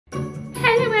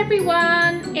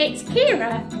everyone, it's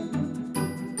Ciara.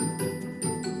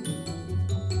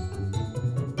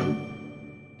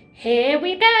 Here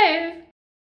we go.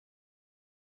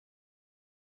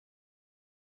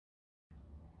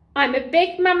 I'm a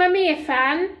big Mamma Mia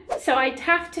fan, so I'd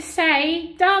have to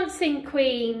say Dancing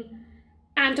Queen.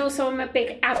 And also I'm a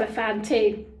big ABBA fan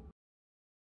too.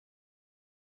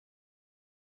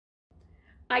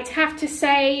 I'd have to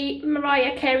say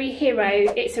Mariah Carey, Hero.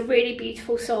 It's a really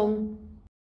beautiful song.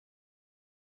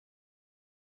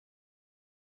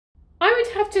 I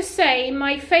would have to say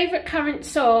my favourite current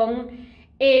song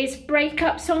is Break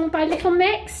Up Song by Little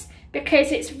Mix,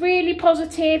 because it's really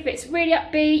positive, it's really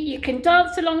upbeat, you can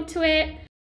dance along to it.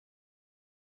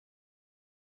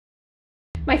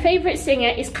 My favourite singer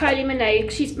is Kylie Minogue.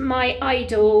 She's my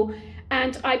idol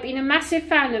and I've been a massive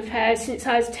fan of her since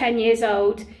I was 10 years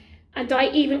old, and I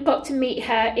even got to meet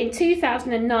her in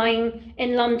 2009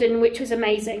 in London, which was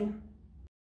amazing.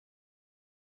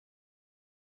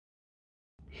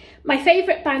 My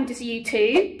favourite band is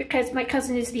U2 because my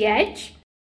cousin is The Edge.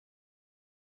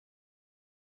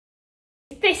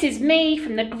 This is me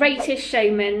from The Greatest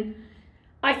Showman.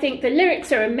 I think the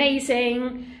lyrics are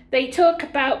amazing. They talk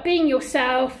about being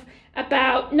yourself,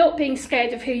 about not being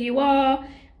scared of who you are,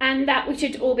 and that we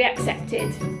should all be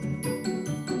accepted.